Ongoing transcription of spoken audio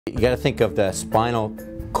You got to think of the spinal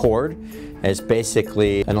cord as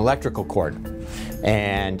basically an electrical cord,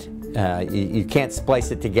 and you can't splice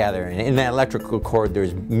it together. And in that electrical cord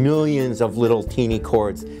there's millions of little teeny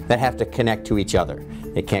cords that have to connect to each other.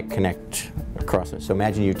 They can't connect across it. So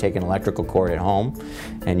imagine you take an electrical cord at home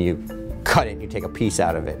and you cut it and you take a piece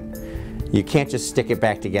out of it. You can't just stick it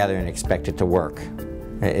back together and expect it to work.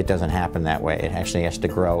 It doesn't happen that way. It actually has to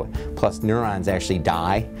grow. Plus neurons actually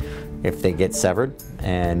die if they get severed,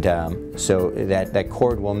 and so that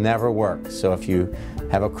cord will never work. So if you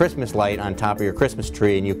have a Christmas light on top of your Christmas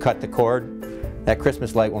tree and you cut the cord, that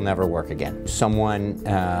Christmas light will never work again. Someone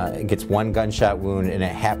gets one gunshot wound and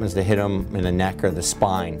it happens to hit them in the neck or the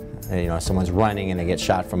spine. You know, someone's running and they get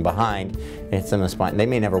shot from behind, it hits them in the spine. They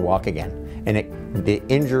may never walk again. And the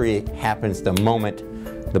injury happens the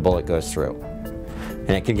moment the bullet goes through.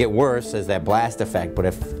 And it can get worse as that blast effect, but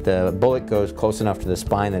if the bullet goes close enough to the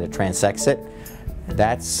spine that it transects it,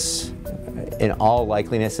 that's, in all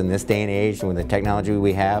likeliness in this day and age with the technology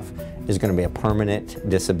we have, is going to be a permanent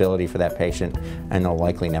disability for that patient, and they'll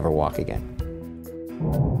likely never walk again.